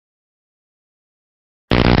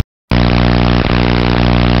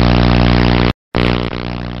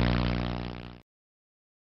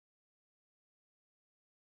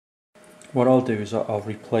what I'll do is I'll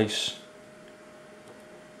replace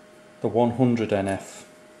the 100 NF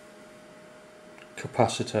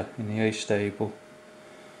capacitor in the A stable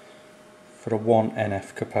for a 1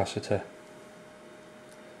 NF capacitor,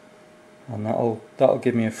 and that'll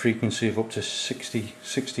give me a frequency of up to 60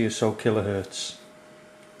 or so kilohertz.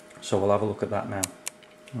 So we'll have a look at that now.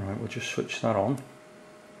 Alright, we'll just switch that on,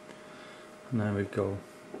 and there we go.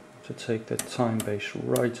 To take the time base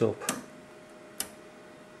right up,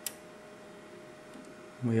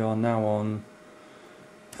 we are now on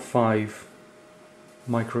 5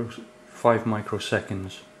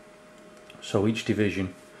 microseconds. So each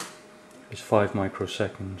division is 5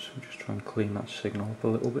 microseconds. I'll just try and clean that signal up a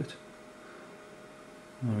little bit.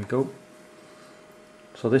 There we go.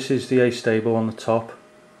 So this is the A stable on the top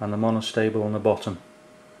and the monostable on the bottom.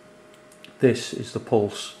 This is the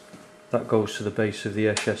pulse that goes to the base of the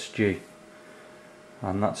SSG,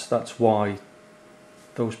 and that's why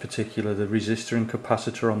those particular, the resistor and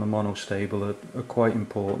capacitor on the monostable are quite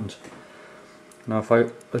important. Now if I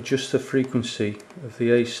adjust the frequency of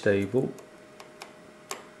the A stable,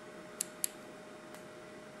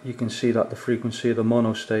 you can see that the frequency of the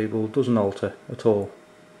monostable doesn't alter at all.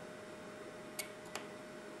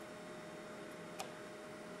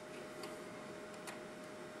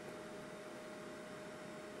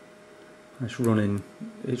 It's running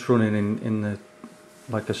in the,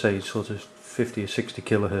 like I say, sort of 50 or 60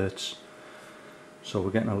 kilohertz. So we're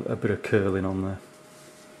getting a bit of curling on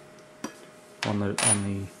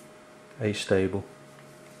the A stable.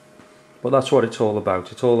 But that's what it's all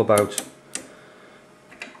about. It's all about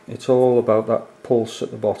that pulse at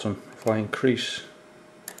the bottom. If I increase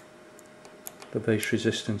the base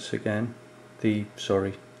resistance again, the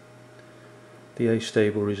A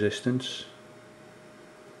stable resistance,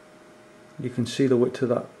 you can see the width of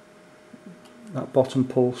that bottom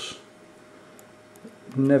pulse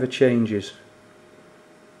never changes,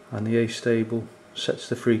 and the A stable sets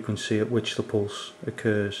the frequency at which the pulse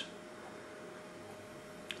occurs.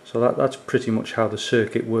 So that's pretty much how the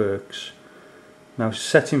circuit works. Now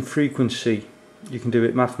setting frequency, you can do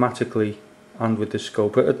it mathematically and with the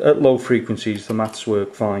scope. At low frequencies the maths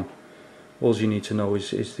work fine. All you need to know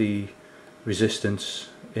is the resistance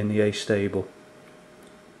in the A stable.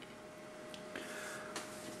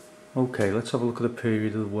 Okay, let's have a look at the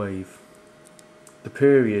period of the wave. The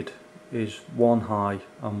period is one high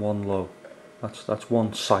and one low. That's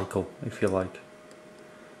one cycle, if you like.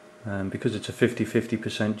 Because it's a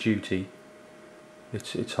 50-50% duty,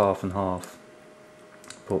 it's half and half.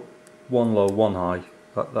 But one low, one high,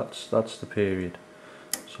 that's the period.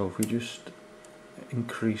 So if we just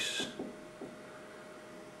increase,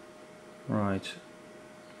 right,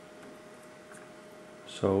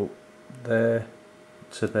 so there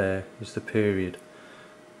to there is the period.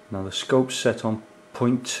 Now the scope's set on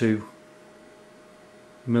 0.2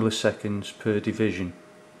 milliseconds per division.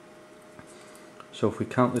 So if we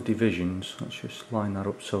count the divisions, let's just line that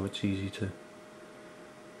up so it's easy to.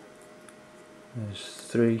 There's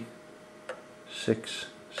 3, 6,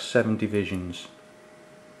 7 divisions.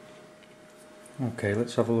 Okay,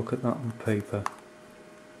 let's have a look at that on paper.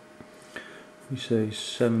 We say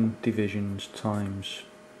 7 divisions times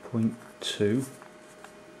 0.2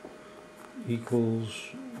 equals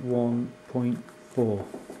 1.4.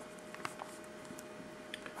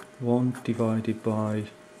 1 divided by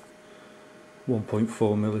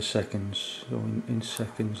 1.4 milliseconds, so in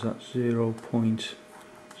seconds that's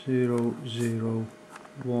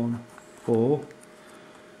 0.0014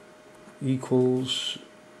 equals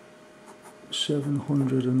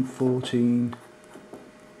 714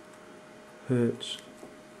 hertz.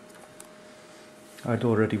 I'd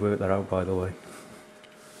already worked that out, by the way.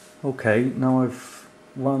 Okay, now I've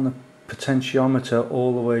run the potentiometer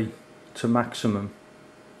all the way to maximum,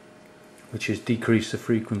 which is decrease the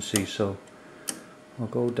frequency, so I'll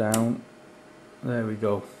go down, there we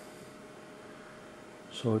go.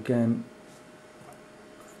 So again,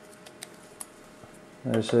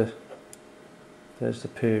 there's the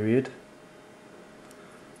period,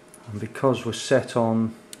 and because we're set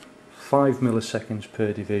on 5 milliseconds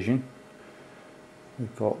per division,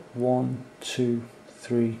 we've got 1, 2,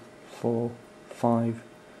 3, 4, 5,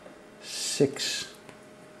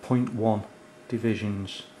 6.1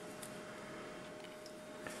 divisions.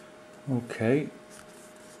 Okay,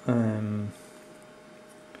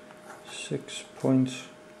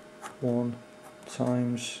 6.1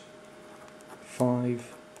 times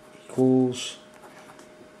 5 equals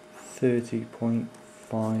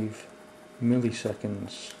 30.5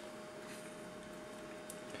 milliseconds.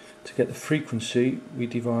 To get the frequency, we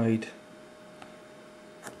divide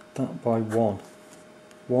that by 1,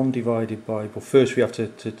 1 divided by, well, first we have to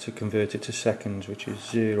convert it to seconds, which is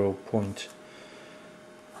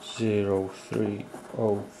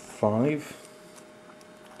 0.0305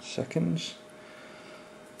 seconds,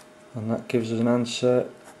 and that gives us an answer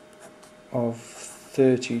of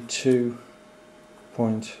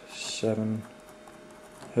 32.7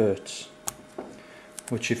 Hertz,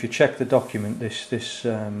 which, if you check the document, this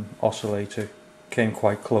oscillator came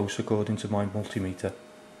quite close according to my multimeter.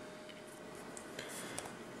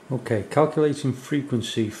 Okay, calculating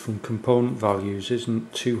frequency from component values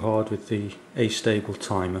isn't too hard with the astable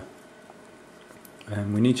timer.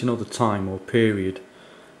 We need to know the time or period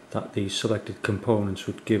that the selected components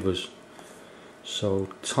would give us. So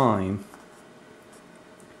time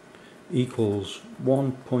equals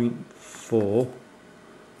 1.4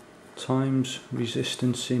 times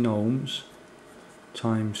resistance in ohms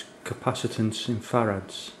times capacitance in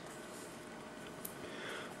farads.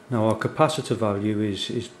 Now our capacitor value is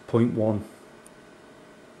 0.1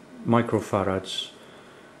 microfarads,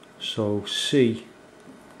 so C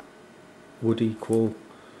would equal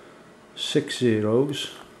 6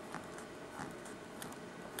 zeros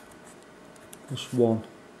plus 1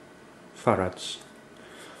 farads.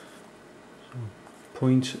 So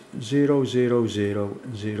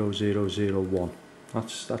 0.0000001.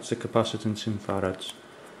 That's the capacitance in farads.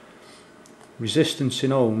 Resistance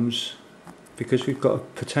in ohms, because we've got a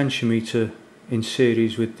potentiometer in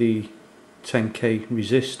series with the 10k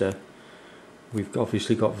resistor, we've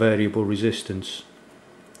obviously got variable resistance.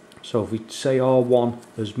 So if we say R1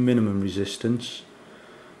 as minimum resistance,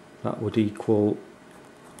 that would equal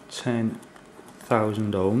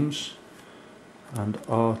 10,000 ohms, and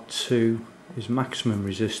R2 is maximum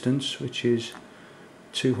resistance, which is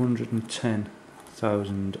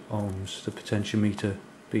 210,000 ohms, the potentiometer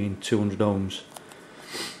being 200 ohms.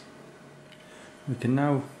 We can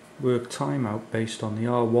now work time out based on the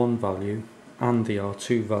R1 value and the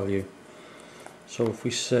R2 value. So if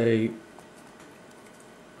we say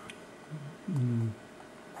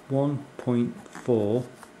 1.4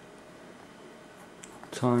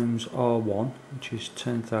 times R1, which is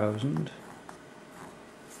 10,000,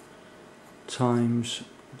 times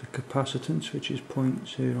the capacitance, which is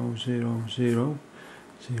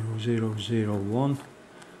 0.0000001,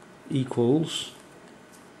 equals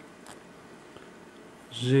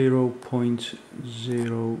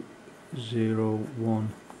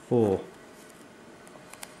 0.0014.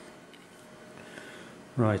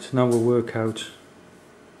 Right, now we'll work out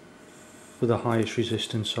for the highest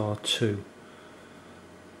resistance R2.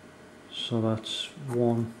 So that's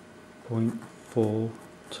 1.4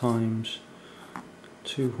 times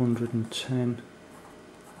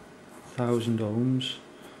 210,000 ohms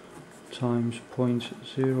times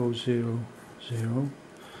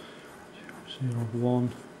 0.00001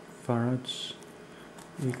 farads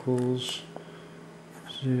equals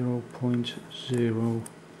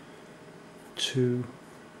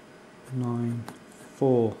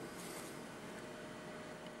 0.0294.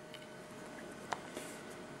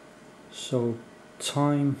 So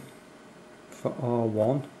time for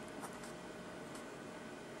R1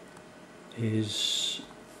 is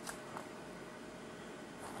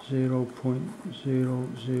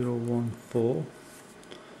 0.0014,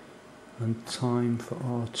 and time for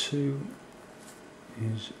R2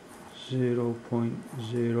 is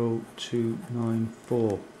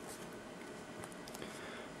 0.0294.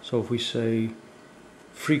 So if we say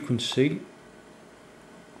frequency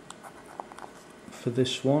for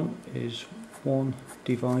this one is 1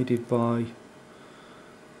 divided by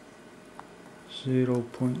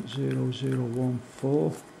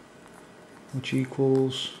 0.0014, which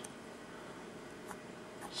equals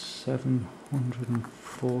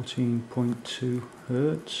 714.2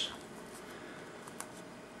 Hertz,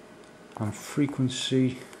 and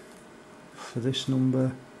frequency for this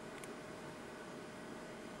number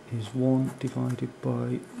is 1 divided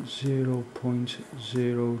by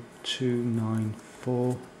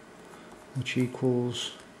 0.0294, which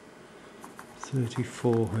equals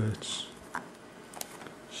 34 Hertz.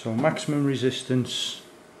 So maximum resistance,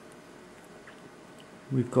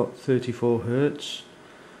 we've got 34 Hertz,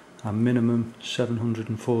 and minimum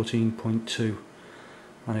 714.2.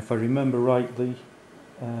 And if I remember rightly,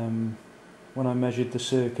 when I measured the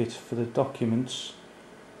circuit for the documents,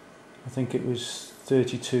 I think it was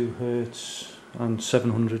 32 Hertz and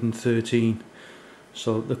 713,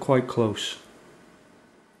 so they're quite close.